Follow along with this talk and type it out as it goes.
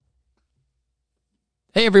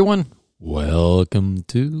Hey everyone, welcome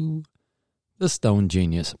to The Stone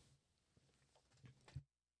Genius.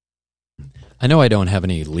 I know I don't have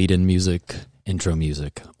any lead-in music, intro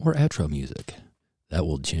music, or outro music. That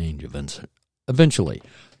will change eventually.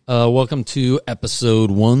 Welcome to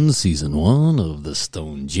episode 1, season 1 of The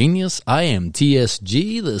Stone Genius. I am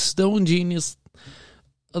TSG, The Stone Genius,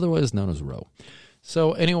 otherwise known as Ro.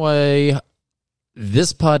 So anyway,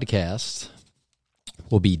 this podcast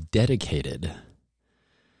will be dedicated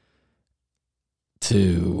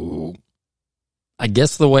to, I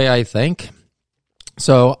guess, the way I think.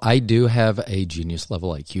 So I do have a genius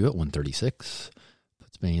level IQ at 136.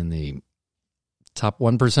 Puts me in the top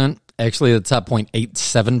 1%. Actually, the top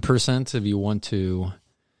 0.87% if you want to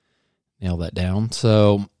nail that down.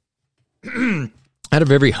 So out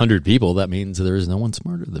of every 100 people, that means there is no one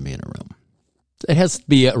smarter than me in a room. It has to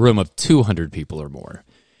be a room of 200 people or more.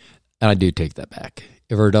 And I do take that back.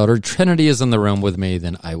 If our daughter Trinity is in the room with me,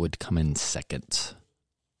 then I would come in second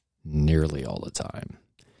nearly all the time.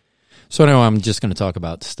 So anyway, I'm just going to talk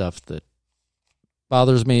about stuff that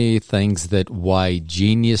bothers me, things that why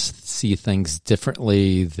genius see things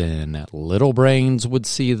differently than little brains would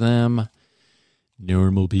see them,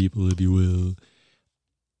 normal people, if you will.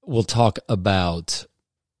 We'll talk about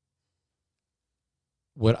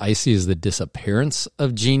what I see as the disappearance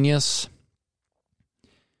of genius.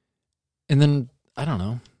 And then, I don't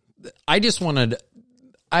know,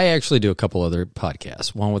 I actually do a couple other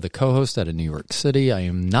podcasts, one with a co-host out of New York City. I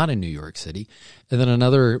am not in New York City. And then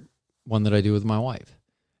another one that I do with my wife.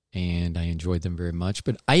 And I enjoyed them very much.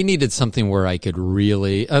 But I needed something where I could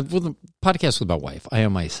really, with a podcast with my wife, I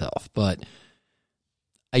am myself. But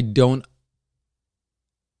I don't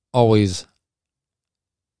always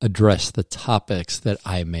address the topics that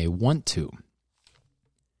I may want to.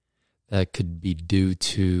 That could be due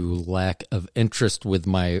to lack of interest with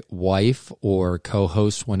my wife or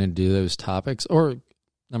co-hosts wanting to do those topics, or a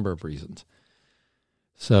number of reasons.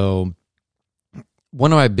 So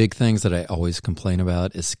one of my big things that I always complain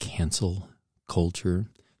about is cancel culture.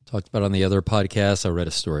 Talked about on the other podcast. I read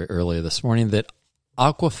a story earlier this morning that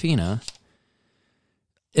Awkwafina,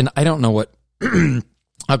 and I don't know what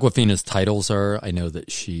Awkwafina's titles are. I know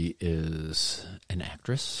that she is an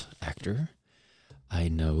actor. I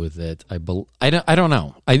know that I don't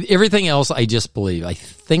know. Everything else I just believe. I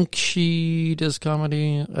think she does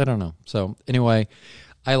comedy. I don't know. So anyway,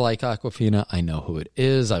 I like Awkwafina. I know who it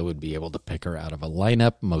is. I would be able to pick her out of a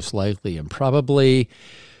lineup, most likely and probably.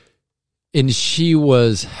 And she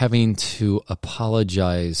was having to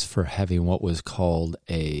apologize for having what was called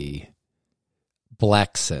a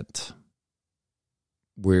black scent,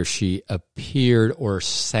 where she appeared or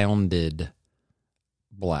sounded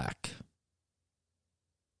black.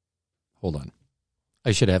 Hold on.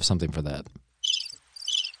 I should have something for that.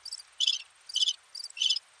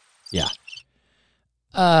 Yeah.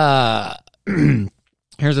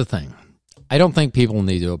 Here's the thing. I don't think people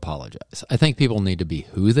need to apologize. I think people need to be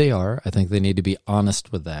who they are. I think they need to be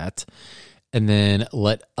honest with that. And then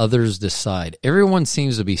let others decide. Everyone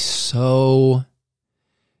seems to be so,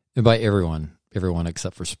 and by everyone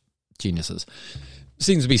except for geniuses,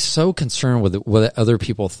 seems to be so concerned with what other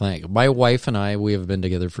people think. My wife and I, we have been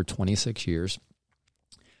together for 26 years.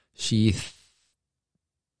 She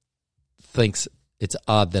thinks it's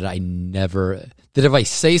odd that that if I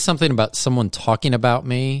say something about someone talking about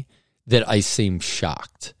me, that I seem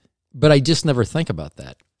shocked. But I just never think about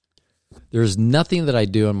that. There's nothing that I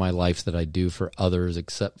do in my life that I do for others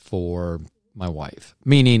except for my wife.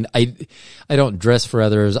 Meaning I don't dress for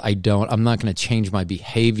others. I'm not going to change my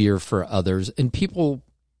behavior for others. And people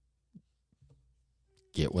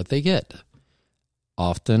get what they get.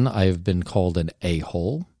 Often I've been called an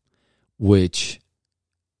a-hole, which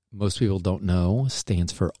most people don't know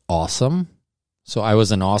stands for awesome. So I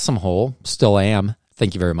was an awesome hole. Still am.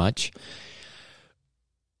 Thank you very much.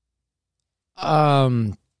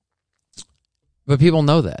 But people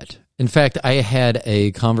know that. In fact, I had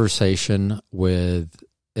a conversation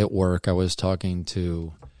at work. I was talking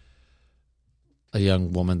to a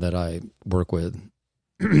young woman that I work with.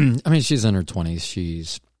 I mean, she's in her 20s.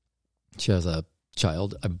 She has a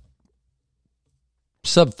child,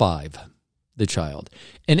 sub 5, the child.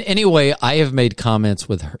 And anyway, I have made comments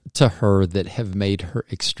to her that have made her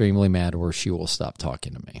extremely mad, where she will stop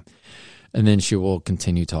talking to me. And then she will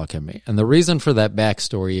continue talking to me. And the reason for that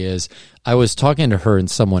backstory is I was talking to her and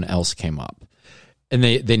someone else came up. And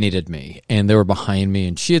they needed me. And they were behind me.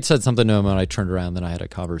 And she had said something to him, and I turned around and I had a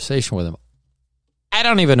conversation with him. I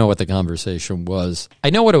don't even know what the conversation was.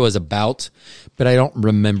 I know what it was about, but I don't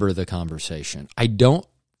remember the conversation. I don't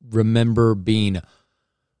remember being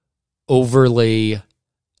overly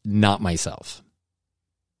not myself.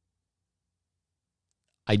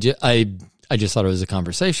 I just thought it was a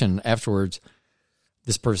conversation. Afterwards,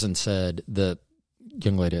 this person said, the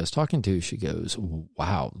young lady I was talking to, she goes,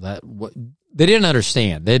 wow, they didn't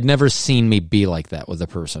understand. They had never seen me be like that with a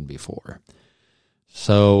person before.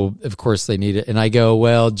 So, of course, they need it. And I go,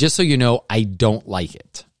 well, just so you know, I don't like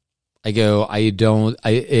it. I go, I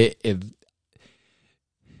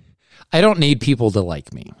don't need people to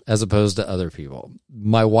like me as opposed to other people.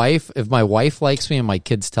 If my wife likes me and my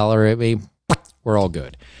kids tolerate me, we're all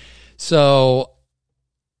good. So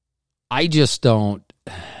I don't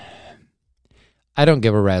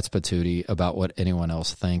give a rat's patootie about what anyone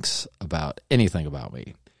else thinks about anything about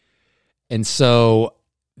me. And so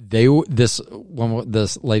this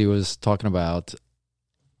lady was talking about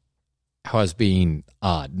how I was being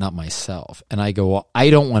odd, not myself. And I go, well, I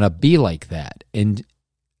don't want to be like that. And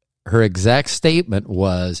her exact statement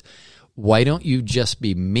was, why don't you just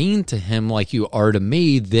be mean to him like you are to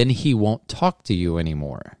me? Then he won't talk to you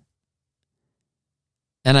anymore.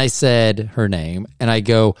 And I said her name, and I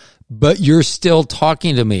go, but you're still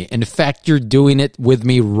talking to me. In fact, you're doing it with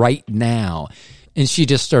me right now. And she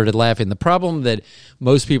just started laughing. The problem that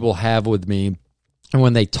most people have with me, and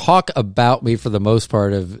when they talk about me for the most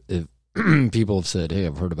part of people have said, hey,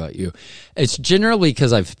 I've heard about you. It's generally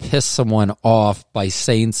because I've pissed someone off by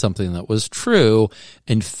saying something that was true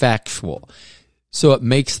and factual. So it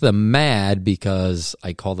makes them mad because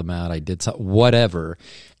I called them out, I did something, whatever.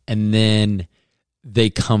 And then they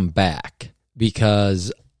come back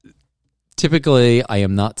because typically I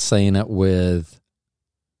am not saying it with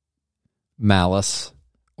malice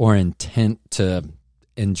or intent to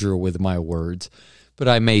injure with my words, but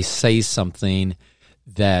I may say something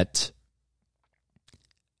that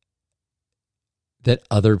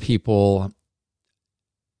other people,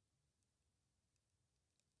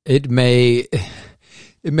 it may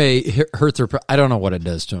hurt their, I don't know what it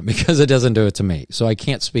does to them because it doesn't do it to me. So I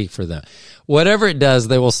can't speak for them. Whatever it does,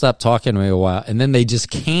 they will stop talking to me a while and then they just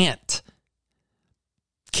can't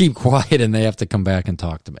keep quiet and they have to come back and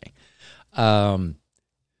talk to me.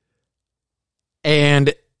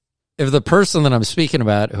 And if the person that I'm speaking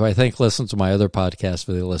about, who I think listens to my other podcast,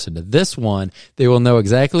 but they listen to this one, they will know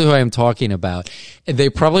exactly who I am talking about. And they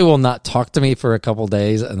probably will not talk to me for a couple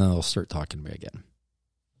days, and then they'll start talking to me again,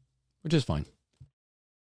 which is fine.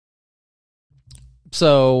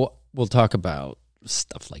 So we'll talk about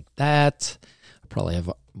stuff like that. I'll probably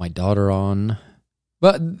have my daughter on.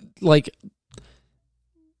 But, like,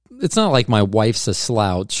 it's not like my wife's a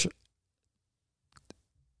slouch.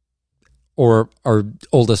 Or our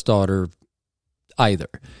oldest daughter either.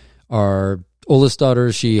 Our oldest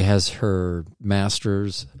daughter, she has her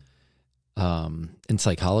master's in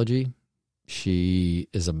psychology. She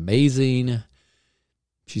is amazing.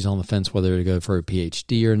 She's on the fence whether to go for a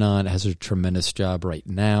PhD or not. Has a tremendous job right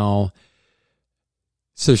now.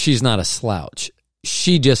 So she's not a slouch.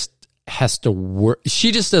 She just has to work.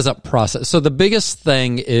 She just doesn't process. So the biggest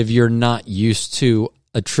thing, if you're not used to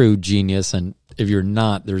a true genius, and if you're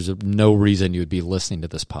not, there's no reason you would be listening to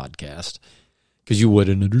this podcast because you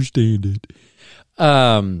wouldn't understand it.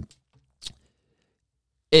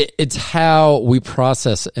 It's how we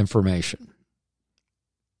process information.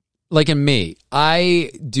 Like in me,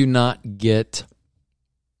 I do not get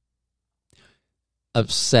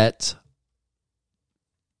upset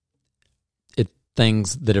at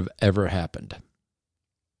things that have ever happened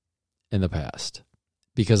in the past,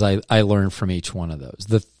 because I learned from each one of those.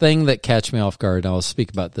 The thing that catch me off guard, and I'll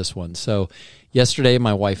speak about this one. So yesterday,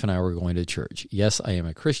 my wife and I were going to church. Yes, I am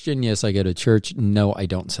a Christian. Yes, I go to church. No, I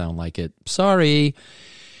don't sound like it. Sorry.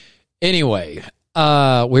 Anyway,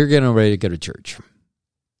 we're getting ready to go to church.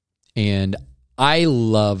 And I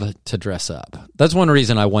love to dress up. That's one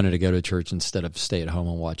reason I wanted to go to church instead of stay at home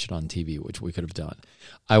and watch it on TV, which we could have done.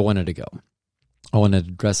 I wanted to go. I wanted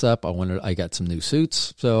to dress up. I got some new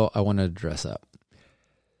suits, so I wanted to dress up.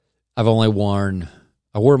 I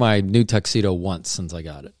wore my new tuxedo once since I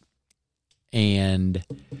got it. And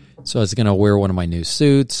so I was going to wear one of my new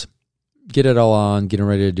suits, get it all on, getting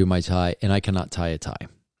ready to do my tie, and I cannot tie a tie.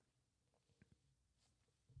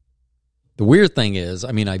 The weird thing is,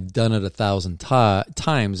 I mean, I've done it 1,000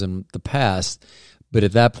 times in the past, but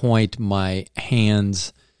at that point, my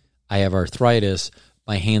hands, I have arthritis,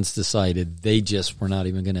 my hands decided they just were not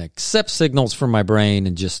even going to accept signals from my brain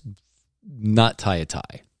and just not tie a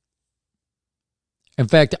tie. In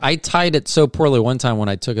fact, I tied it so poorly one time when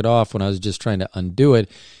I took it off when I was just trying to undo it,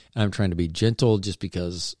 and I'm trying to be gentle just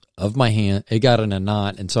because of my hand. It got in a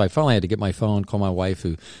knot, and so I finally had to get my phone, call my wife,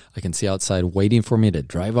 who I can see outside waiting for me to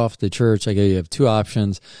drive off to church. I go, you have two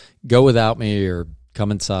options: go without me or come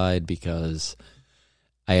inside, because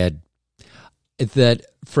at that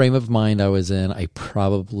frame of mind I was in, I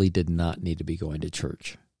probably did not need to be going to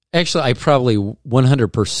church. Actually, I probably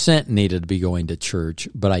 100% needed to be going to church,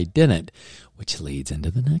 but I didn't, which leads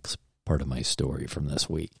into the next part of my story from this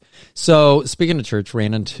week. So, speaking of church,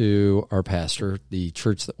 ran into our pastor. The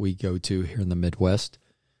church that we go to here in the Midwest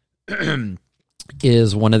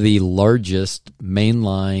is one of the largest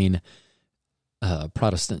mainline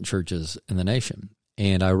Protestant churches in the nation.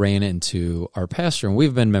 And I ran into our pastor, and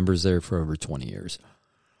we've been members there for over 20 years.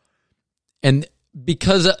 And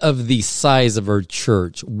because of the size of our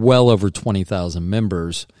church, well over 20,000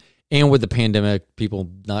 members, and with the pandemic, people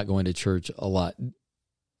not going to church a lot,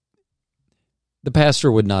 the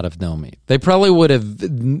pastor would not have known me. They probably would have,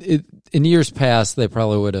 in years past, they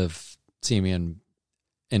probably would have seen me and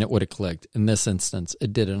it would have clicked. In this instance,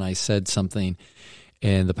 it didn't. I said something,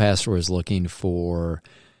 and the pastor was looking for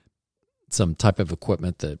some type of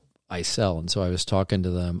equipment that I sell. And so I was talking to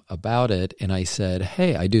them about it, and I said,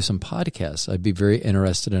 hey, I do some podcasts. I'd be very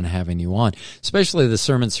interested in having you on. Especially the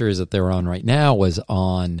sermon series that they're on right now was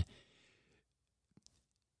on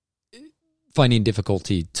finding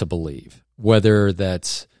difficulty to believe. Whether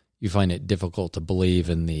that's you find it difficult to believe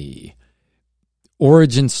in the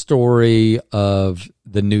origin story of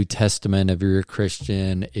the New Testament, if you're a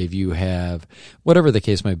Christian, if you have, whatever the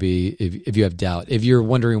case might be, if you have doubt, if you're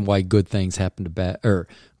wondering why good things happen to bad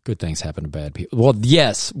people. Well,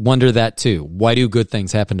 yes, wonder that too. Why do good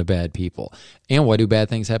things happen to bad people? And why do bad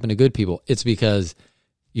things happen to good people? It's because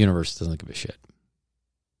the universe doesn't give a shit.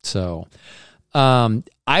 So,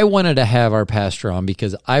 I wanted to have our pastor on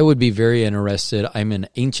because I would be very interested. I'm an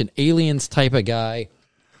Ancient Aliens type of guy.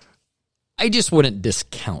 I just wouldn't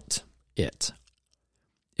discount it.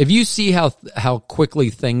 If you see how quickly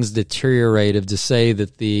things deteriorated, to say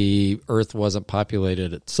that the Earth wasn't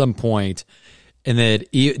populated at some point, and that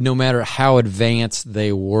no matter how advanced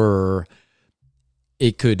they were,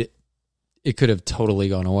 it could have totally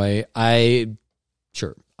gone away. I'll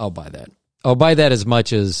buy that. I'll buy that as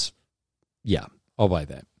much as, yeah, I'll buy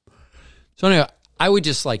that. So anyway, I would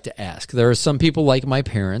just like to ask, there are some people like my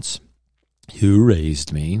parents who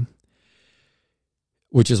raised me,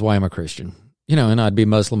 which is why I'm a Christian. And I'd be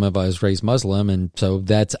Muslim if I was raised Muslim. And so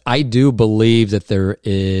I do believe that there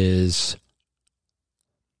is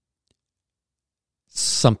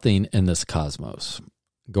something in this cosmos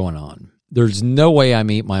going on. There's no way I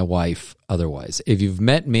meet my wife otherwise. If you've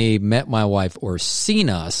met me, met my wife, or seen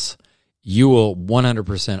us, you will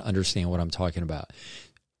 100% understand what I'm talking about.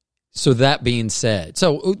 So that being said,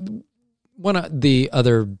 one of the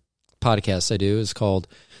other podcasts I do is called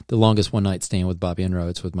The Longest One Night Stand with Bobby and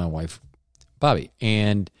Rhodes with my wife, Bobby.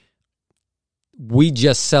 And we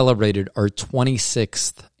just celebrated our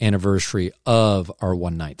 26th anniversary of our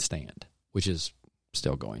one night stand, which is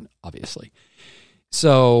still going, obviously.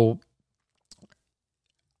 So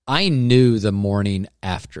I knew the morning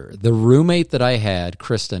after. The roommate that I had,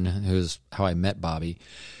 Kristen, who's how I met Bobby,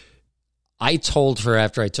 I told her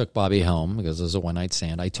after I took Bobby home, because it was a one-night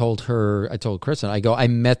stand, I told Kristen, I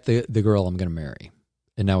met the girl I'm going to marry.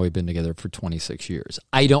 And now we've been together for 26 years.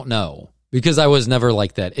 I don't know, because I was never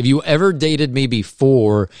like that. If you ever dated me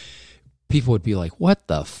before, people would be like, what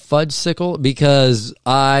the fudgesicle? Because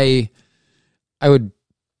I'd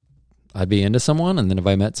be into someone, and then if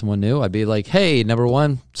I met someone new, I'd be like, hey, number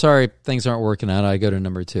one, sorry, things aren't working out. I go to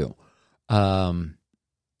number two. And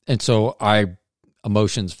so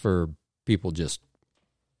emotions for people just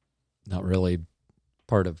not really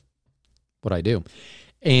part of what I do.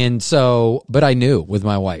 And so, but I knew with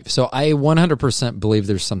my wife. So I 100% believe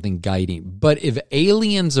there's something guiding. But if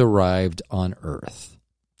aliens arrived on Earth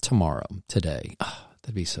today,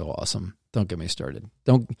 that'd be so awesome. Don't get me started.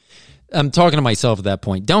 I'm talking to myself at that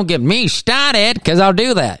point. Don't get me started, because I'll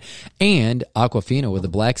do that. And Aquafina with a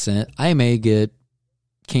black scent, I may get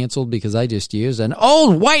canceled because I just used an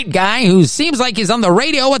old white guy who seems like he's on the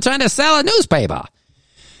radio trying to sell a newspaper.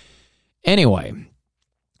 Anyway,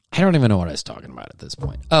 I don't even know what I was talking about at this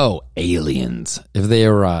point. Oh, aliens, if they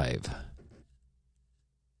arrive.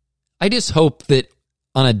 I just hope that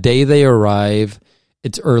on a day they arrive,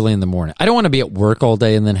 it's early in the morning. I don't want to be at work all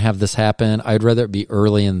day and then have this happen. I'd rather it be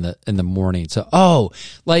early in the morning. So,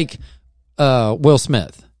 like Will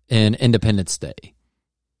Smith in Independence Day.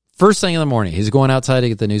 First thing in the morning, he's going outside to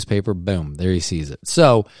get the newspaper. Boom, there he sees it.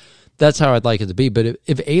 So that's how I'd like it to be. But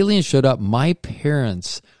if aliens showed up, my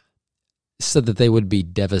parents said that they would be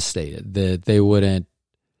devastated, that they wouldn't.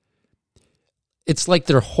 It's like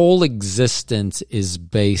their whole existence is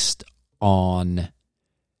based on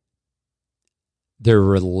their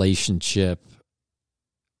relationship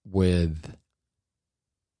with,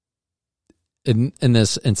 in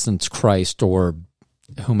this instance, Christ, or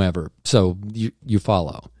whomever. So you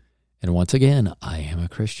follow. And once again, I am a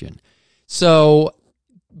Christian. So,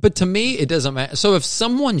 but to me, it doesn't matter. So if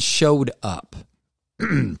someone showed up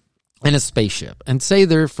in a spaceship and say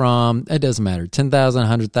they're from, it doesn't matter, 10,000,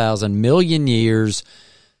 100,000, million years,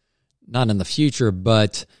 not in the future,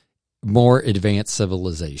 but more advanced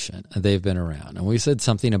civilization, and they've been around. And we said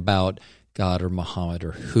something about God or Muhammad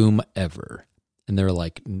or whomever, and they're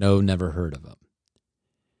like, no, never heard of them.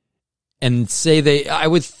 And say I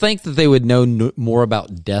would think that they would know more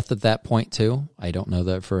about death at that point too. I don't know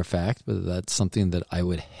that for a fact, but that's something that I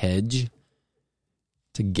would hedge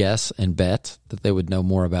to guess and bet that they would know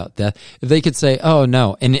more about death. If they could say, oh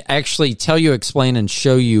no, and actually tell you, explain, and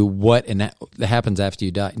show you what happens after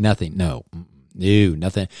you die. Nothing. No,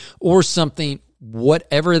 nothing. Or something,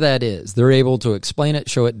 whatever that is, they're able to explain it,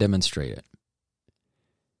 show it, demonstrate it.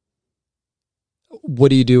 What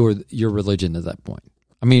do you do with your religion at that point?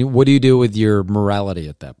 I mean, what do you do with your morality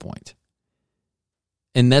at that point?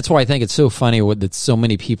 And that's why I think it's so funny that so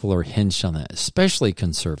many people are hinged on that, especially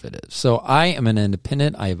conservatives. So I am an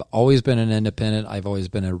independent. I have always been an independent. I've always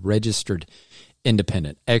been a registered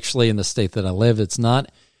independent. Actually, in the state that I live,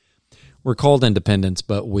 we're called independents,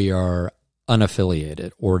 but we are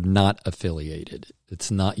unaffiliated or not affiliated.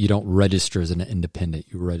 It's not, you don't register as an independent.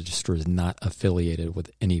 You register as not affiliated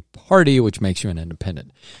with any party, which makes you an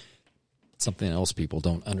independent. Something else people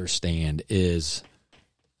don't understand is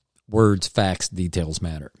words, facts, details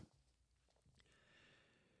matter.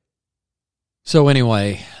 So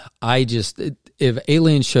anyway, if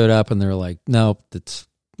aliens showed up and they're like, no, that's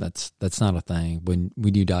not a thing. When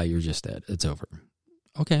you die, you're just dead. It's over.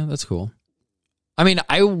 Okay, that's cool. I mean,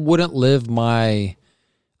 I don't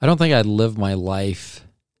think I'd live my life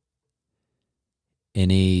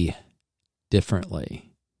any differently.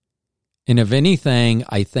 And if anything,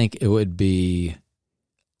 I think it would be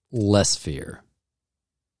less fear.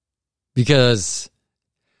 Because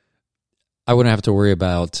I wouldn't have to worry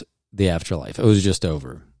about the afterlife. It was just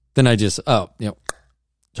over. Then I just,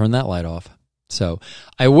 turn that light off. So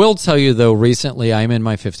I will tell you, though, recently, I'm in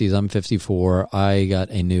my 50s. I'm 54. I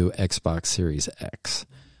got a new Xbox Series X.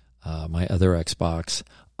 My other Xbox.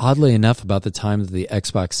 Oddly enough, about the time that the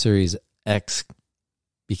Xbox Series X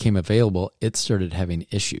became available, it started having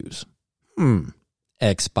issues.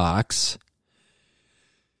 Xbox.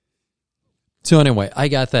 So anyway, I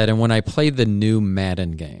got that, and when I played the new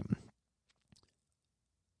Madden game,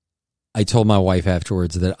 I told my wife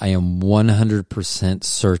afterwards that I am 100%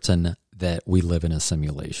 certain that we live in a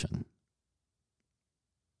simulation.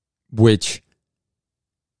 Which,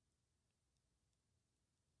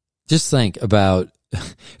 just think about,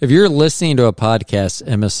 if you're listening to a podcast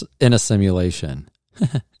in a simulation,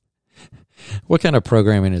 what kind of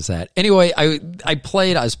programming is that? Anyway, I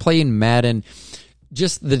was playing Madden,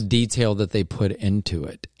 just the detail that they put into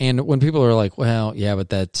it. And when people are like, well, yeah, but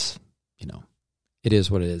that's, it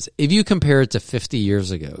is what it is. If you compare it to 50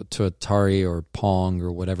 years ago, to Atari or Pong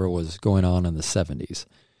or whatever was going on in the 70s,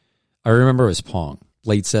 I remember it was Pong,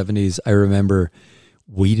 late 70s. I remember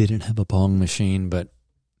we didn't have a Pong machine, but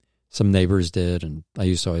some neighbors did, and I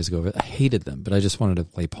used to always go over it. I hated them, but I just wanted to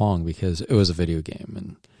play Pong because it was a video game,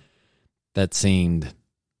 and that seemed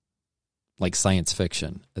like science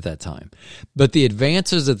fiction at that time. But the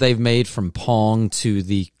advances that they've made from Pong to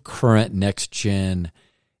the current next-gen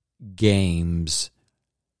games,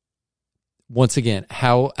 once again,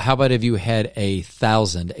 how about if you had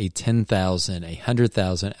 1,000, 10,000,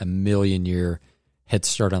 100,000, a million year head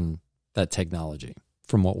start on that technology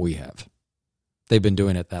from what we have? They've been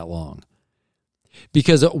doing it that long.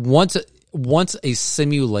 Because once a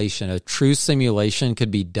simulation, a true simulation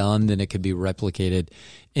could be done, then it could be replicated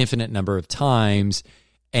infinite number of times,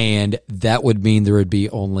 and that would mean there would be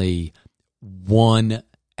only one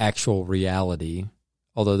actual reality.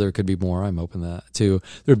 Although there could be more, I'm open to that too.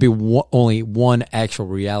 There would be only one actual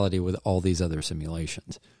reality with all these other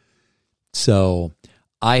simulations. So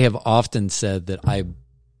I have often said that I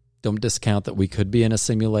don't discount that we could be in a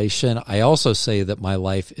simulation. I also say that my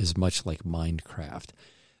life is much like Minecraft,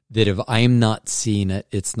 that if I'm not seeing it,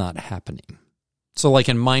 it's not happening. So like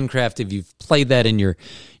in Minecraft, if you've played that and you're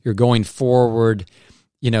going forward,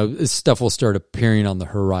 stuff will start appearing on the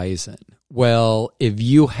horizon. Well, if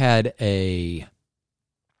you had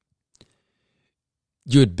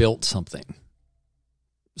built something,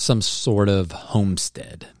 some sort of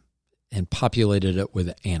homestead, and populated it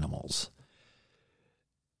with animals.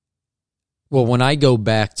 Well, when I go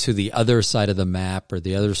back to the other side of the map or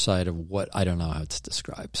the other side of what, I don't know how it's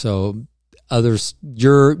described. So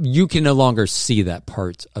you can no longer see that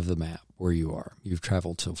part of the map where you are. You've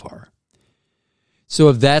traveled so far. So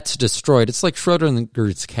if that's destroyed, it's like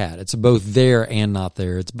Schrodinger's cat. It's both there and not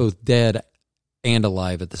there. It's both dead and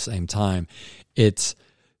alive at the same time.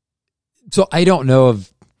 So I don't know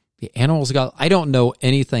if the animals I don't know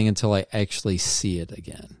anything until I actually see it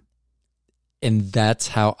again. And that's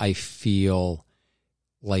how I feel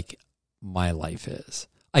like my life is.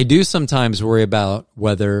 I do sometimes worry about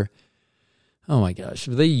whether, oh my gosh,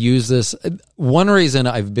 if they use this. One reason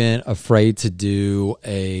I've been afraid to do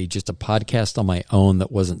just a podcast on my own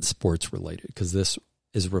that wasn't sports related, because this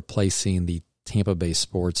is replacing the Tampa Bay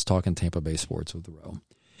Sports, Talking Tampa Bay Sports with Roe.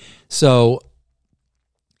 So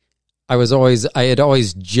I had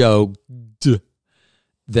always joked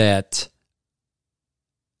that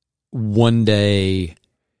one day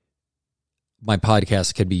my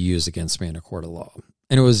podcast could be used against me in a court of law.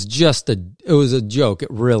 And it was a joke.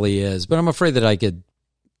 It really is. But I'm not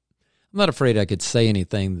afraid I could say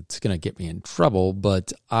anything that's going to get me in trouble,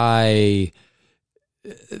 but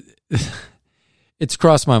it's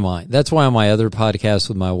crossed my mind. That's why on my other podcast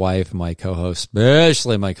with my wife and my co-host,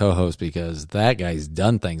 especially my co-host, because that guy's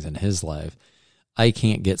done things in his life, I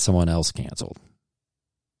can't get someone else canceled.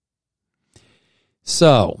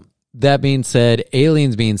 So, that being said,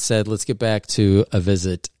 aliens being said, let's get back to a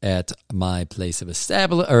visit at my place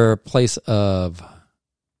of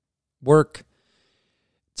work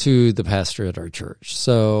to the pastor at our church.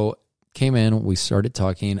 So came in, we started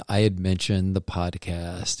talking. I had mentioned the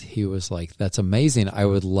podcast. He was like, that's amazing. I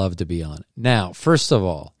would love to be on. Now, first of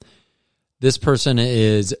all, this person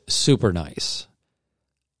is super nice.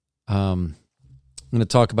 I'm going to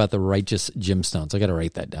talk about the righteous gemstones. I got to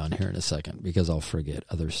write that down here in a second because I'll forget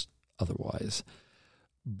otherwise.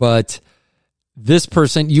 But this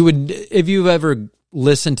person, if you've ever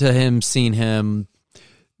listened to him, seen him,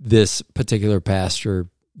 this particular pastor,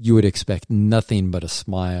 you would expect nothing but a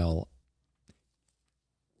smile.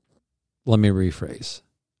 Let me rephrase.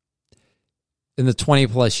 In the 20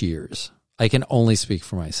 plus years, I can only speak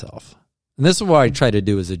for myself. And this is what I try to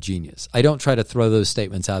do as a genius. I don't try to throw those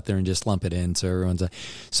statements out there and just lump it in so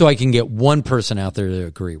I can get one person out there to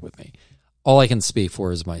agree with me. All I can speak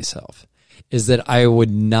for is myself, is that I would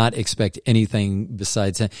not expect anything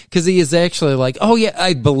besides him. Because he is actually like, oh yeah,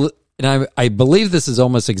 I believe this is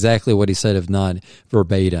almost exactly what he said, if not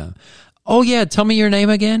verbatim. Oh yeah, tell me your name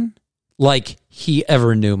again. Like he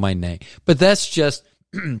ever knew my name. But that's just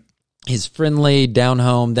his friendly, down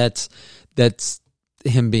home. That's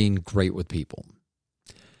him being great with people.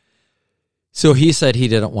 So he said he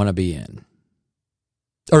didn't want to be in.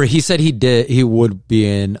 Or he said he would be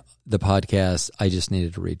in the podcast. I just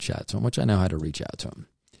needed to reach out to him, which I know how to reach out to him.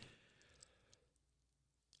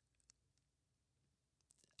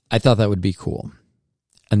 I thought that would be cool.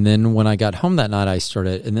 And then when I got home that night, I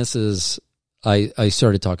started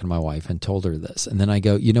talking to my wife and told her this. And then I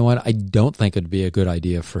go, you know what? I don't think it'd be a good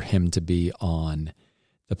idea for him to be on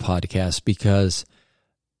the podcast because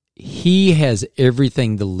he has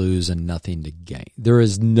everything to lose and nothing to gain. There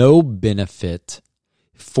is no benefit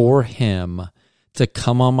for him to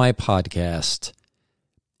come on my podcast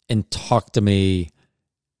and talk to me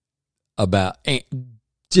about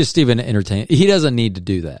just even entertain. He doesn't need to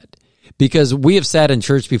do that because we have sat in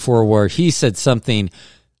church before where he said something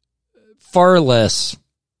far less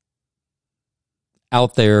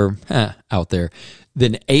out there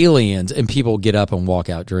than aliens, and people get up and walk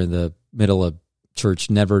out during the middle of church,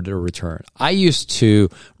 never to return. I used to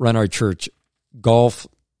run our church golf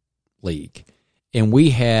league, and we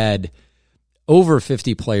had over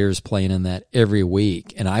 50 players playing in that every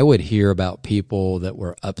week, and I would hear about people that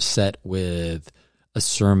were upset with a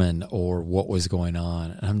sermon or what was going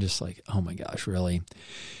on, and I'm just like, oh my gosh, really?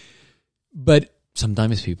 But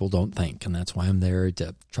sometimes people don't think, and that's why I'm there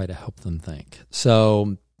to try to help them think.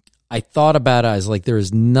 So I thought about it. I was like, there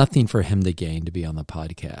is nothing for him to gain to be on the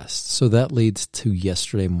podcast. So that leads to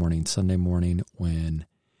Sunday morning, when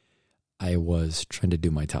I was trying to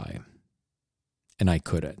do my tie. And I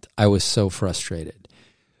couldn't. I was so frustrated.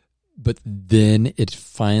 But then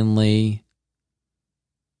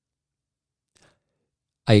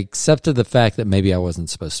I accepted the fact that maybe I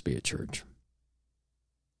wasn't supposed to be at church.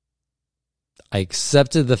 I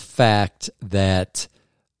accepted the fact that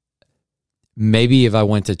maybe if I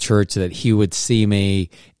went to church that he would see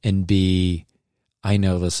me and be, I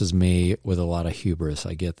know this is me with a lot of hubris,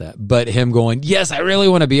 I get that. But him going, yes, I really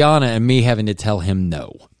want to be on it, and me having to tell him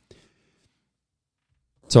no.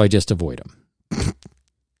 So I just avoid him.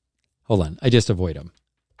 Hold on, I just avoid him.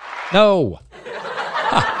 No!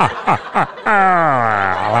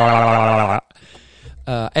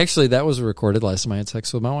 Actually, that was recorded last time I had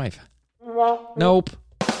sex with my wife. Nope.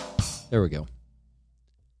 There we go.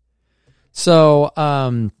 So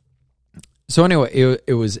So anyway,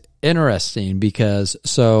 it was interesting because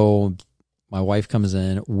so my wife comes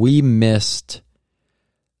in. We missed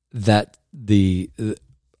that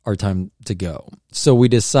our time to go. So we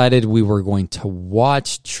decided we were going to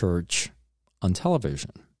watch church on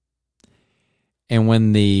television. And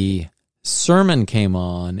when the sermon came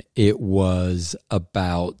on, it was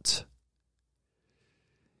about,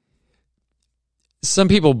 some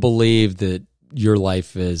people believe that your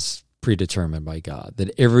life is predetermined by God,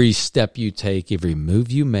 that every step you take, every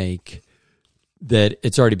move you make, that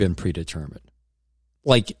it's already been predetermined.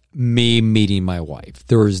 Like me meeting my wife.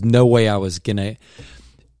 There was no way I was going to,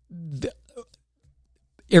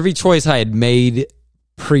 every choice I had made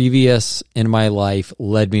previous in my life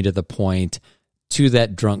led me to the point, to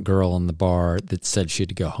that drunk girl in the bar that said she had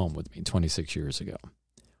to go home with me 26 years ago.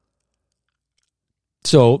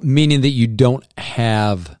 So, meaning that you don't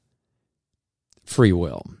have free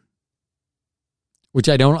will, which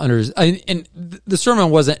I don't understand. And the sermon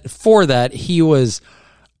wasn't for that. He was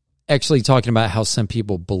actually talking about how some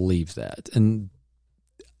people believe that. And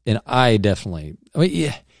I definitely,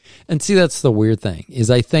 yeah. And see, that's the weird thing, is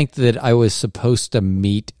I think that I was supposed to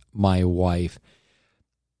meet my wife.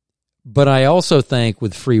 But I also think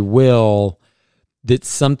with free will that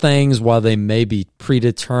some things, while they may be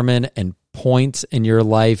predetermined and points in your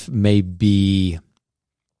life may be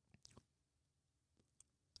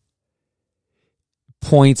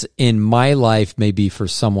points in my life may be for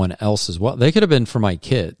someone else as well. They could have been for my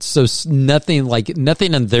kids. So nothing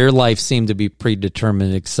in their life seemed to be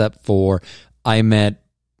predetermined except for I met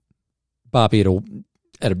Bobby at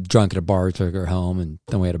a drunk at a bar, took her home, and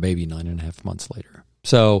then we had a baby 9.5 months later.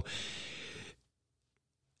 So,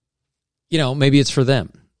 maybe it's for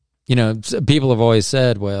them. People have always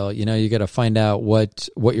said, well, you got to find out what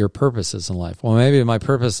your purpose is in life. Well, maybe my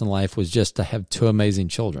purpose in life was just to have 2 amazing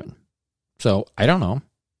children. So I don't know.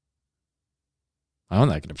 I'm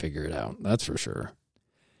not going to figure it out. That's for sure.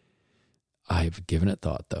 I've given it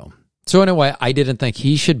thought, though. So anyway, I didn't think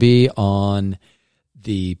he should be on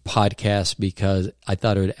the podcast because I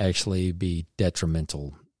thought it would actually be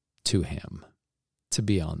detrimental to him to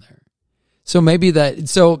be on there. So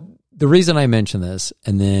the reason I mention this,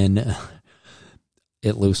 and then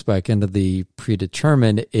it loops back into the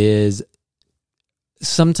predetermined, is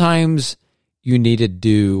sometimes you need to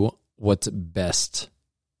do what's best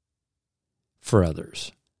for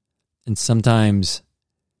others. And sometimes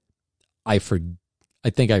I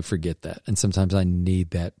think I forget that. And sometimes I need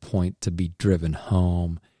that point to be driven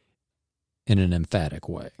home in an emphatic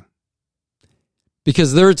way.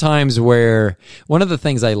 Because there are times where one of the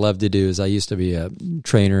things I love to do is I used to be a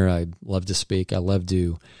trainer. I love to speak. I love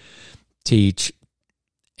to teach.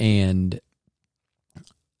 And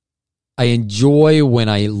I enjoy when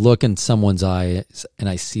I look in someone's eyes and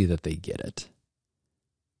I see that they get it.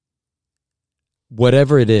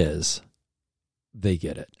 Whatever it is, they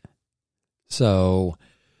get it. So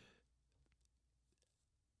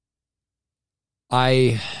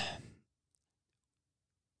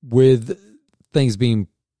with things being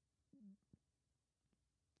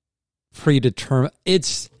predetermined,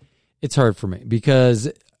 it's hard for me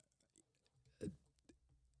because,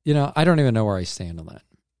 I don't even know where I stand on that.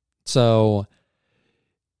 So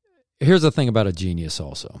here's the thing about a genius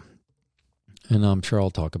also, and I'm sure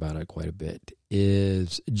I'll talk about it quite a bit,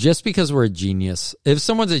 is just because we're a genius, if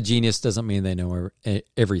someone's a genius doesn't mean they know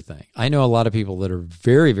everything. I know a lot of people that are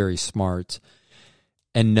very, very smart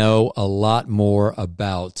and know a lot more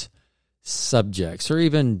about subjects or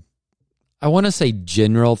even, I want to say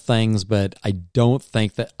general things, but I don't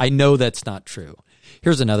think that, I know that's not true.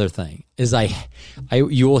 Here's another thing, is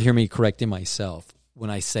you will hear me correcting myself when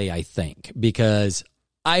I say I think, because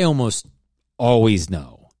I almost always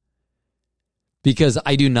know, because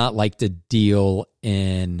I do not like to deal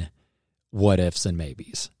in what ifs and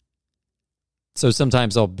maybes. So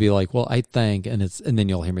sometimes I'll be like, well, I think, and then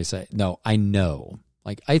you'll hear me say, no, I know.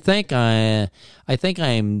 Like, I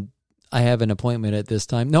have an appointment at this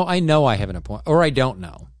time. No, I know I have an appointment, or I don't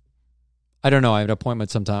know. I don't know. I have an appointment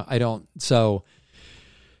sometime. I don't. So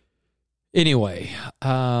anyway,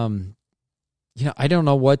 I don't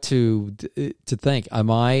know what to think.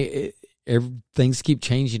 Things keep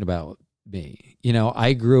changing about me.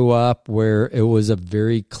 I grew up where it was a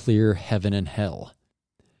very clear heaven and hell.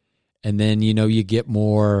 And then, you get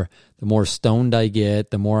the more stoned I get,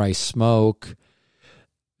 the more I smoke,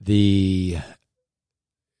 the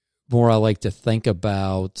more I like to think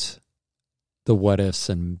about the what ifs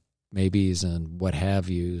and maybes and what have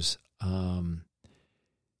yous,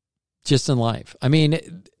 just in life. I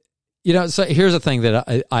mean, so here's the thing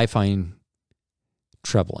that I find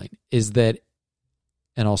troubling is that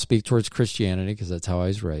and I'll speak towards Christianity because that's how I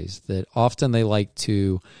was raised, that often they like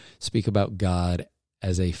to speak about God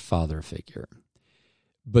as a father figure.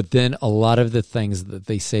 But then a lot of the things that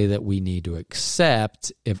they say that we need to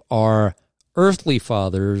accept, if our earthly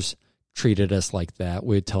fathers treated us like that,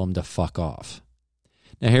 we'd tell them to fuck off.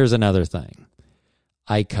 Now, here's another thing.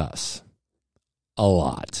 I cuss a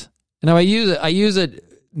lot. Now, I use it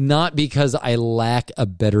not because I lack a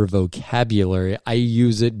better vocabulary. I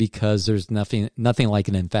use it because there's nothing like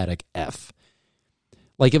an emphatic F.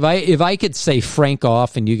 Like if I could say frank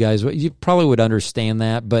off and you probably would understand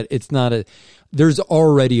that, but it's not there's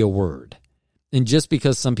already a word. And just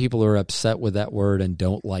because some people are upset with that word and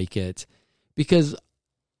don't like it, because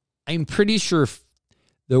I'm pretty sure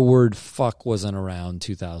the word fuck wasn't around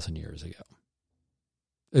 2,000 years ago.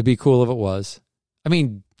 It'd be cool if it was. I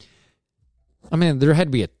mean, there had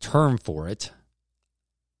to be a term for it.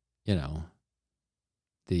 You know,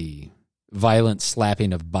 the violent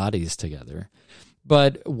slapping of bodies together.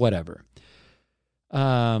 But whatever.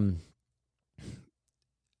 But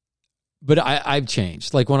I've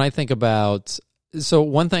changed. Like when I think about, so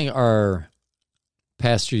one thing our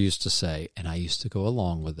pastor used to say, and I used to go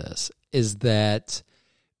along with this, is that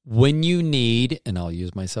when you need, and I'll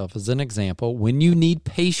use myself as an example, when you need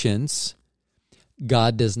patience,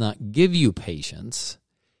 God does not give you patience.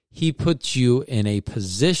 He puts you in a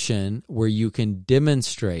position where you can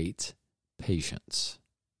demonstrate patience.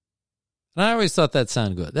 And I always thought that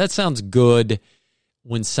sounded good. That sounds good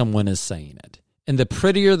when someone is saying it. And the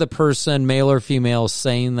prettier the person, male or female,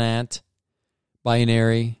 saying that,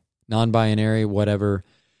 binary, non-binary, whatever,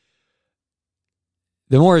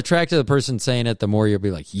 the more attractive the person saying it, the more you'll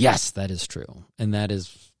be like, yes, that is true. And that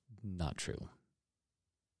is not true.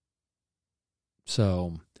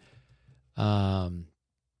 So, the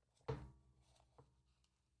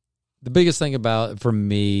biggest thing for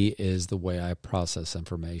me is the way I process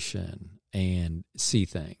information and see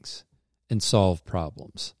things and solve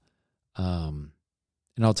problems. And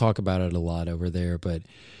I'll talk about it a lot over there, but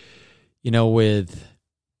with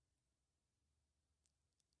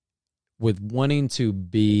wanting to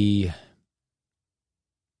be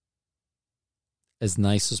as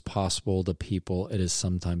nice as possible to people, it is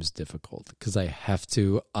sometimes difficult because I have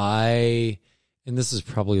to. And this is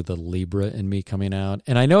probably the Libra in me coming out.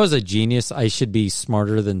 And I know as a genius, I should be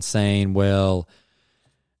smarter than saying, well,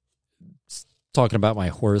 talking about my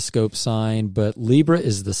horoscope sign, but Libra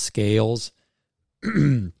is the scales,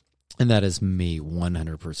 and that is me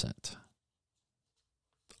 100%.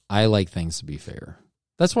 I like things to be fair.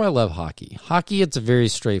 That's why I love hockey. Hockey, it's very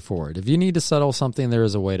straightforward. If you need to settle something, there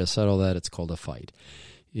is a way to settle that. It's called a fight.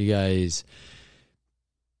 You guys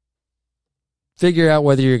figure out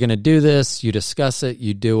whether you're going to do this. You discuss it.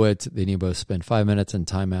 You do it. Then you both spend 5 minutes in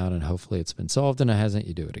timeout, and hopefully it's been solved, and it hasn't.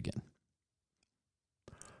 You do it again.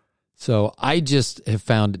 So I just have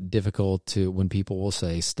found it difficult when people will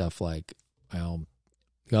say stuff like, well,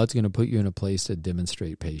 God's going to put you in a place to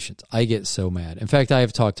demonstrate patience. I get so mad. In fact, I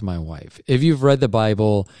have talked to my wife. If you've read the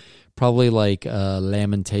Bible, probably like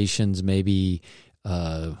Lamentations, maybe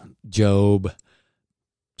Job,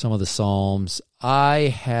 some of the Psalms,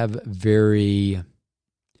 I have very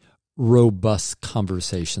robust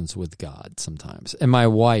conversations with God sometimes. And my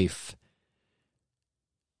wife,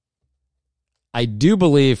 I do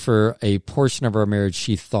believe for a portion of our marriage,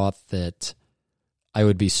 she thought that I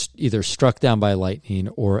would be either struck down by lightning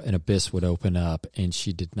or an abyss would open up, and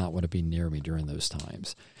she did not want to be near me during those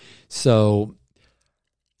times. So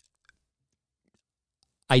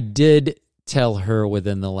I did tell her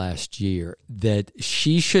within the last year that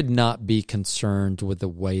she should not be concerned with the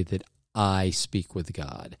way that I speak with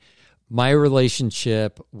God. My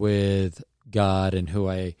relationship with God and who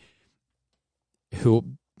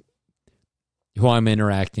I'm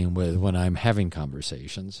interacting with when I'm having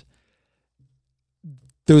conversations,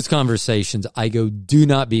 those conversations, I go, do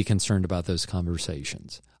not be concerned about those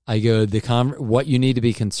conversations. I go, what you need to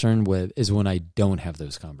be concerned with is when I don't have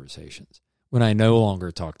those conversations, when I no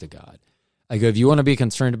longer talk to God. I go, if you want to be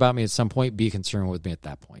concerned about me at some point, be concerned with me at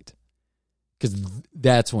that point.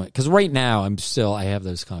 Because right now I have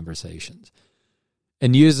those conversations.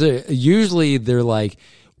 And usually they're like,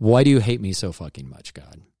 why do you hate me so fucking much,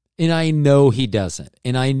 God? And I know he doesn't.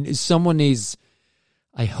 And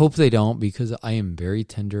I hope they don't, because I am very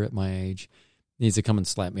tender at my age. Needs to come and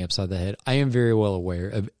slap me upside the head. I am very well aware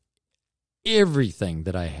of everything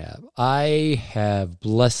that I have. I have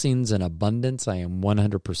blessings and abundance. I am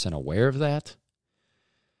 100% aware of that.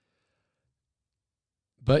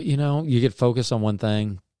 But, you get focused on one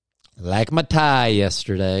thing, like my tie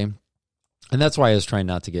yesterday. And that's why I was trying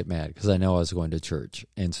not to get mad, because I know I was going to church.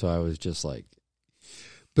 And so I was just like,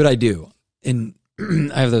 but I do. And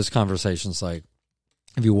I have those conversations like,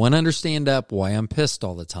 if you want to understand why I'm pissed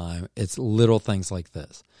all the time, it's little things like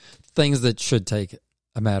this. Things that should take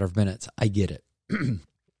a matter of minutes. I get it.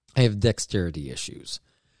 I have dexterity issues.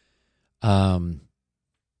 So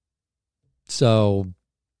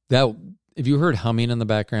that, if you heard humming in the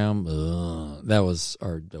background, that was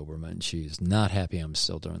our Doberman. She's not happy I'm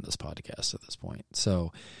still doing this podcast at this point.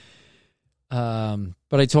 So, but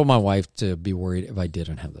I told my wife to be worried if I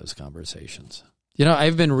didn't have those conversations.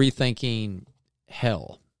 I've been rethinking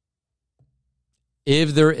hell.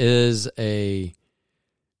 If there is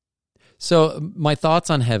so my thoughts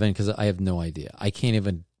on heaven, because I have no idea. I can't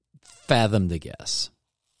even fathom to guess.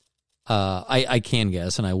 I can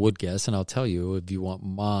guess, and I would guess, and I'll tell you if you want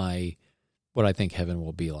what I think heaven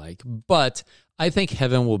will be like. But I think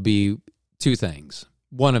heaven will be two things.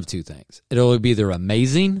 One of two things. It'll be either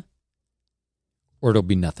amazing or it'll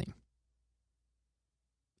be nothing.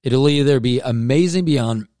 It'll either be amazing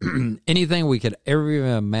beyond anything we could ever even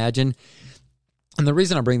imagine. And the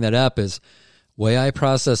reason I bring that up is the way I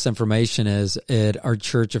process information is at our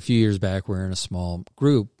church a few years back, we're in a small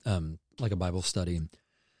group, like a Bible study.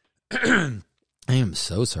 I am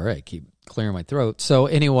so sorry. I keep clearing my throat. So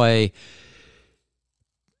anyway,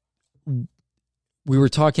 we were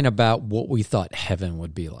talking about what we thought heaven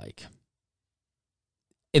would be like.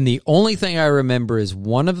 And the only thing I remember is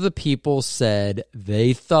one of the people said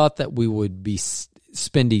they thought that we would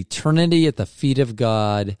spend eternity at the feet of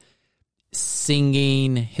God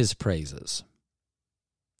singing his praises.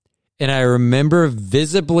 And I remember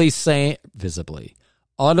audibly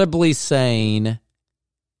saying,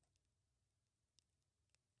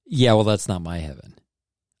 yeah, well, that's not my heaven.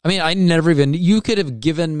 I mean, you could have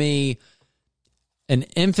given me an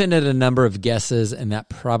infinite number of guesses, and that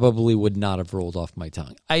probably would not have rolled off my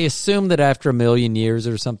tongue. I assume that after a million years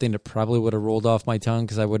or something, it probably would have rolled off my tongue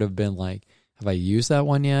because I would have been like, have I used that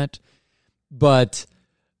one yet? But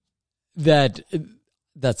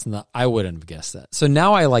that's not, I wouldn't have guessed that. So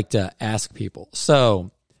now I like to ask people.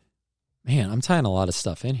 So, man, I'm tying a lot of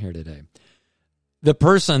stuff in here today.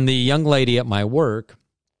 The young lady at my work,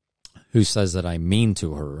 who says that I'm mean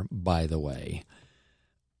to her, by the way,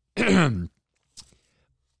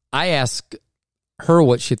 I asked her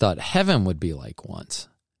what she thought heaven would be like once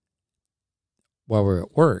while we're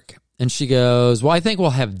at work. And she goes, well, I think we'll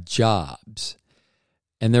have jobs.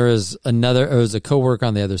 And there was a coworker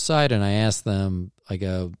on the other side, and I asked them, I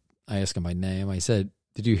asked them my name. I said,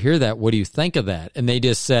 did you hear that? What do you think of that? And they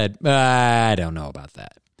just said, I don't know about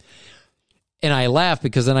that. And I laugh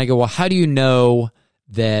because then I go, well, how do you know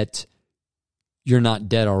that you're not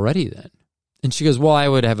dead already then? And she goes, well, I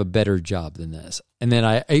would have a better job than this. And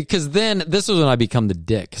then because then this is when I become the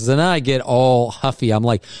dick, because then I get all huffy. I'm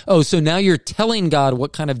like, oh, so now you're telling God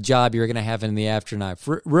what kind of job you're going to have in the afterlife.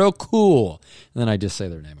 Real cool. And then I just say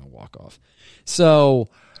their name and walk off. So,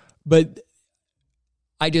 but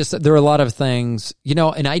there are a lot of things,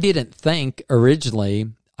 and I didn't think originally,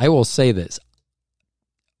 I will say this,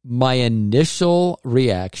 my initial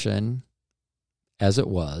reaction, as it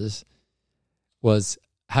was,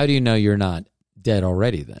 how do you know you're not dead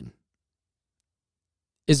already then?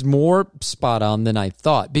 Is more spot on than I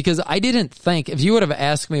thought, because I didn't think, if you would have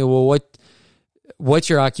asked me, well, what's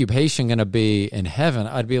your occupation going to be in heaven?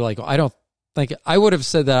 I'd be like, I don't think, I would have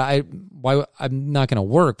said that I'm not going to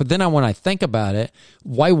work. But then when I think about it,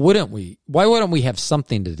 why wouldn't we have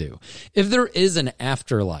something to do? If there is an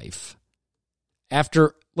afterlife,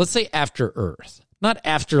 let's say after Earth, not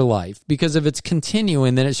afterlife, because if it's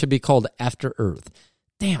continuing, then it should be called After Earth.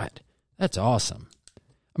 Damn it. That's awesome.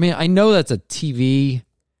 I mean, I know that's a TV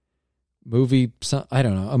movie, I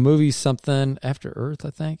don't know, a movie something, After Earth,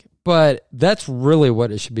 I think. But that's really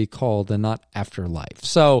what it should be called and not afterlife.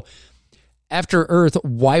 So, After Earth,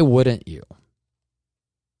 why wouldn't you?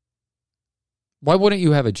 Why wouldn't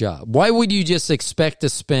you have a job? Why would you just expect to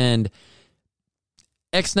spend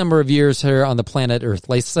X number of years here on the planet Earth,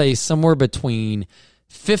 let's say somewhere between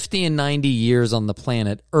 50 and 90 years on the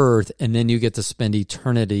planet Earth, and then you get to spend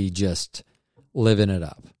eternity just living it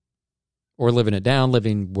up or living it down,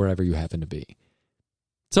 living wherever you happen to be?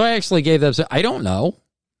 So I actually gave them, I don't know.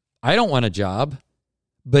 I don't want a job,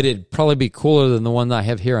 but it'd probably be cooler than the one that I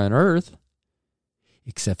have here on Earth.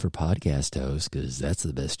 Except for podcast host, because that's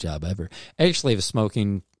the best job ever. Actually, if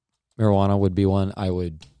smoking marijuana would be one, I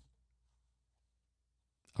would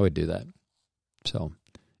do that. So,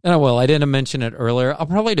 and I will. I didn't mention it earlier. I'll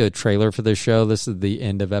probably do a trailer for this show. This is the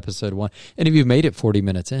end of episode 1. And if you've made it 40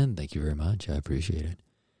 minutes in, thank you very much. I appreciate it.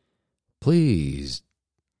 Please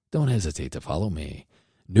don't hesitate to follow me.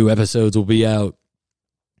 New episodes will be out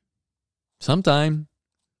sometime.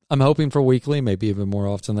 I'm hoping for weekly, maybe even more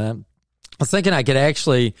often than that. was thinking I could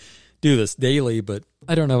actually do this daily, but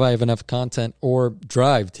I don't know if I have enough content or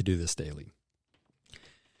drive to do this daily.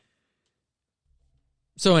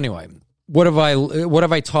 So anyway, what have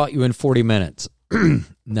I taught you in 40 minutes?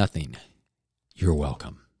 Nothing. You're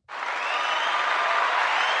welcome.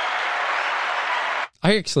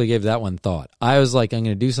 I actually gave that one thought. I was like, I'm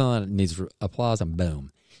going to do something that needs applause, and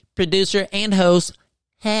boom. Producer and host,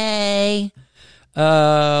 hey.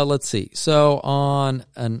 Let's see. So on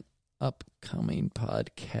an upcoming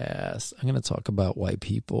podcast, I'm going to talk about why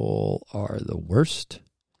people are the worst.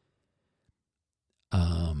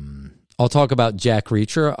 I'll talk about Jack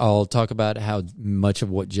Reacher. I'll talk about how much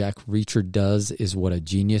of what Jack Reacher does is what a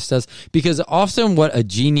genius does. Because often what a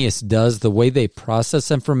genius does, the way they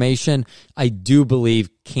process information, I do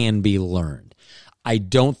believe can be learned. I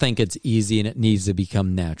don't think it's easy, and it needs to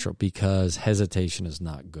become natural because hesitation is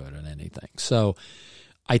not good at anything. So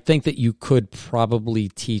I think that you could probably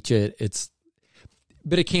teach it.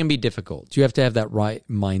 But it can be difficult. You have to have that right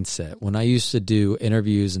mindset. When I used to do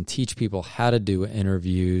interviews and teach people how to do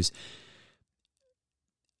interviews,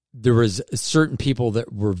 there was certain people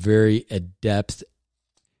that were very adept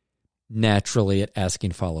naturally at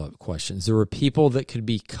asking follow-up questions. There were people that could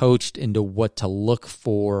be coached into what to look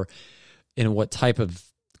for and what type of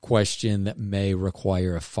question that may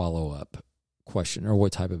require a follow-up question or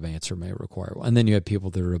what type of answer may require. And then you have people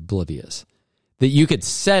that are oblivious, that you could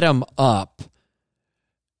set them up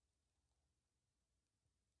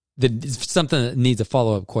that something that needs a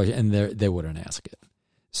follow-up question, and they wouldn't ask it.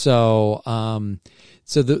 So,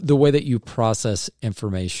 so the way that you process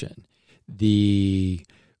information, the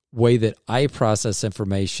way that I process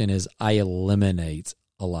information is I eliminate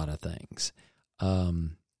a lot of things.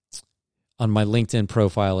 On my LinkedIn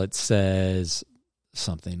profile, it says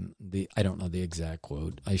something. I don't know the exact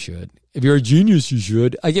quote. I should. If you're a genius, you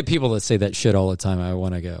should. I get people that say that shit all the time. I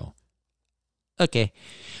want to go, okay.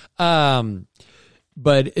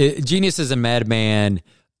 But genius is a madman.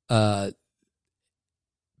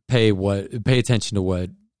 Pay attention to what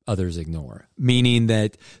others ignore. Meaning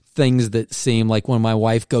that things that seem like when my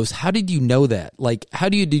wife goes, "How did you know that? Like, how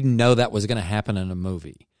do you know that was going to happen in a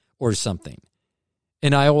movie or something?"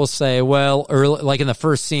 And I will say, well, early, like in the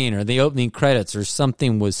first scene or the opening credits or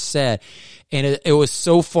something was said, and it was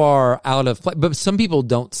so far out of place. But some people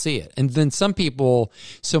don't see it. And then some people,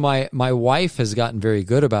 so my wife has gotten very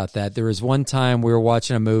good about that. There was one time we were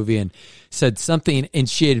watching a movie and said something, and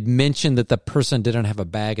she had mentioned that the person didn't have a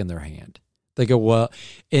bag in their hand. They go, well,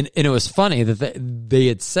 and it was funny that they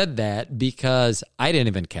had said that because I didn't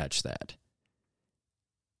even catch that.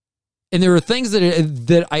 And there are things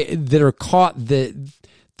that are caught that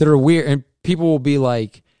are weird, and people will be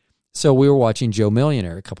like, so we were watching Joe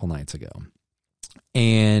Millionaire a couple nights ago,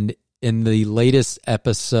 and in the latest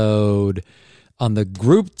episode on the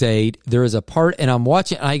group date, there is a part, and I'm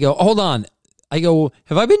watching, and I go, hold on. I go,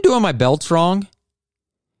 have I been doing my belts wrong?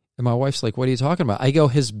 And my wife's like, what are you talking about? I go,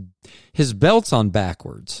 his belt's on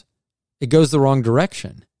backwards. It goes the wrong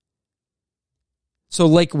direction. So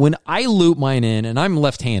like when I loop mine in, and I'm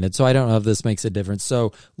left-handed, so I don't know if this makes a difference.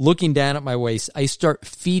 So looking down at my waist, I start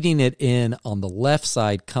feeding it in on the left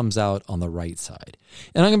side, comes out on the right side.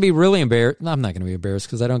 And I'm going to be really embarrassed. I'm not going to be embarrassed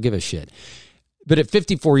because I don't give a shit. But at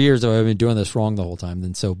 54 years, if I've been doing this wrong the whole time,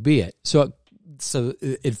 then so be it. So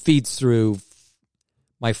it feeds through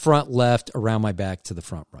my front left, around my back to the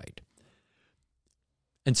front right.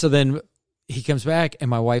 And so then he comes back, and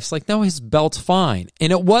my wife's like, no, his belt's fine.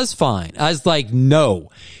 And it was fine. I was like, no,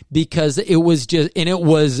 because it was just, and it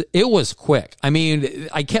was quick. I mean,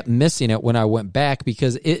 I kept missing it when I went back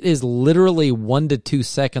because it is literally 1 to 2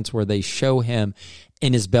 seconds where they show him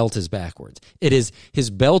and his belt is backwards. His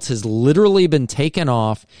belt has literally been taken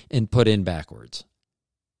off and put in backwards.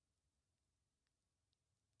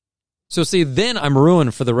 So see, then I'm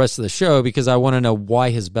ruined for the rest of the show because I want to know why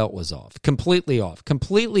his belt was off, completely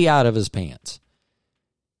out of his pants.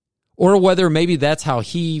 Or whether maybe that's how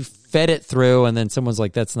he fed it through, and then someone's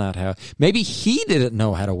like, that's not how. Maybe he didn't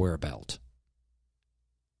know how to wear a belt.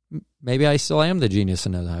 Maybe I still am the genius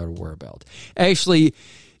and know how to wear a belt. Actually,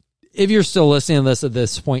 if you're still listening to this at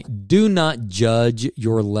this point, do not judge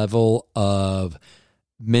your level of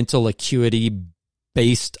mental acuity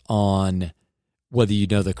based on whether you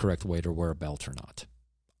know the correct way to wear a belt or not.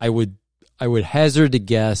 I would hazard to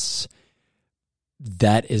guess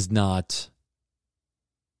that is not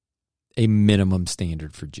a minimum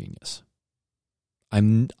standard for genius.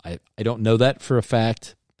 I don't know that for a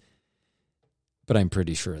fact, but I'm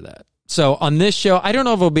pretty sure of that. So on this show, I don't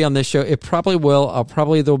know if it'll be on this show. It probably will.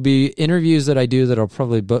 There'll be interviews that I do that I'll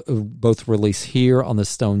probably both release here on the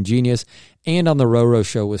Stone Genius and on the Roro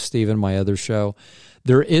Show with Steven, my other show.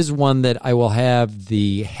 There is one that I will have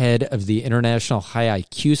the head of the International High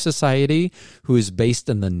IQ Society, who is based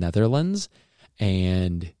in the Netherlands.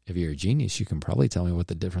 And if you're a genius, you can probably tell me what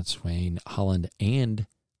the difference between Holland and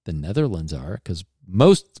the Netherlands are, because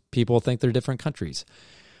most people think they're different countries.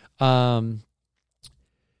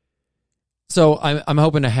 So I'm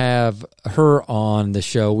hoping to have her on the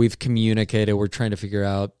show. We've communicated. We're trying to figure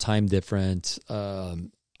out time difference.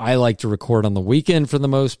 I like to record on the weekend for the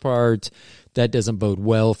most part. That doesn't bode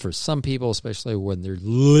well for some people, especially when they're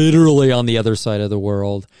literally on the other side of the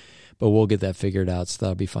world. But we'll get that figured out, so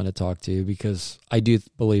that'll be fun to talk to, because I do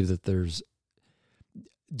believe that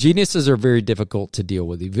geniuses are very difficult to deal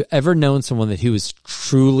with. Have you ever known someone who is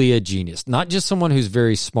truly a genius? Not just someone who's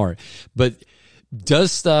very smart, but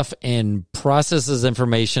does stuff and processes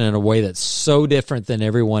information in a way that's so different than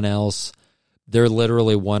everyone else. They're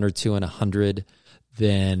literally 1 or 2 in 100.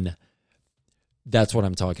 Then that's what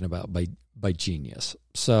I'm talking about by genius.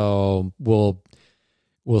 So we'll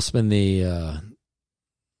spend the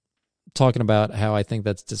talking about how I think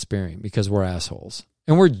that's despairing, because we're assholes.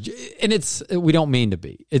 And we don't mean to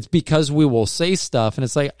be. It's because we will say stuff and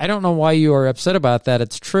it's like, I don't know why you are upset about that.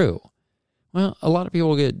 It's true. Well, a lot of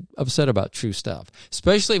people get upset about true stuff,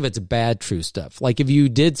 especially if it's bad true stuff. Like if you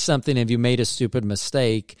did something, if you made a stupid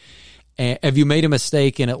mistake, and if you made a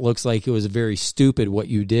mistake and it looks like it was very stupid what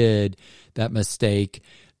you did, that mistake.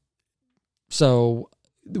 So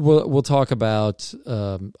we'll talk about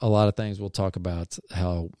a lot of things. We'll talk about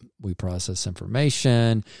how we process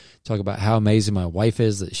information, talk about how amazing my wife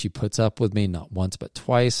is that she puts up with me not once but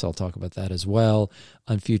twice. I'll talk about that as well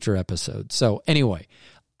on future episodes. So anyway,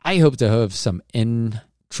 I hope to have some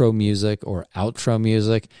intro music or outro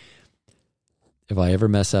music. If I ever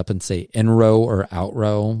mess up and say inro or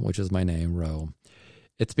outro, which is my name, Ro,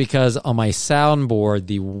 it's because on my soundboard,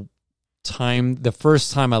 the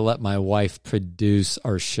first time I let my wife produce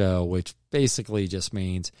our show, which basically just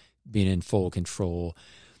means being in full control,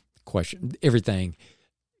 everything,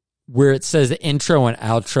 where it says intro and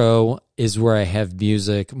outro is where I have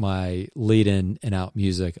music, my lead in and out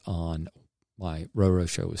music on my Roro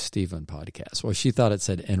Show with Steven podcast. Well, she thought it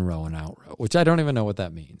said in-row and out-row, which I don't even know what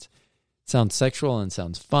that means. It sounds sexual and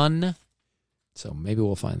sounds fun, so maybe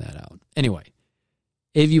we'll find that out. Anyway,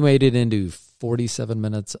 if you made it into 47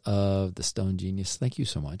 minutes of the Stone Genius, thank you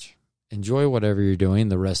so much. Enjoy whatever you're doing,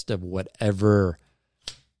 the rest of whatever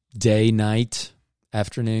day, night,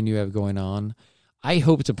 afternoon you have going on. I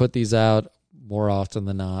hope to put these out more often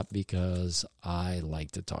than not, because I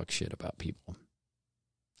like to talk shit about people.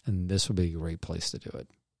 And this would be a great place to do it.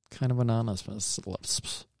 Kind of anonymous.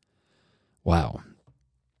 Wow.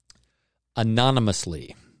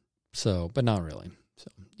 Anonymously. So, but not really. So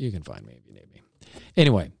you can find me if you need me.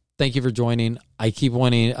 Anyway, thank you for joining.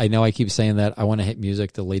 I know I keep saying that. I want to hit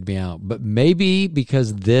music to lead me out. But maybe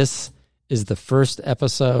because this is the first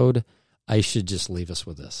episode, I should just leave us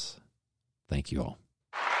with this. Thank you all.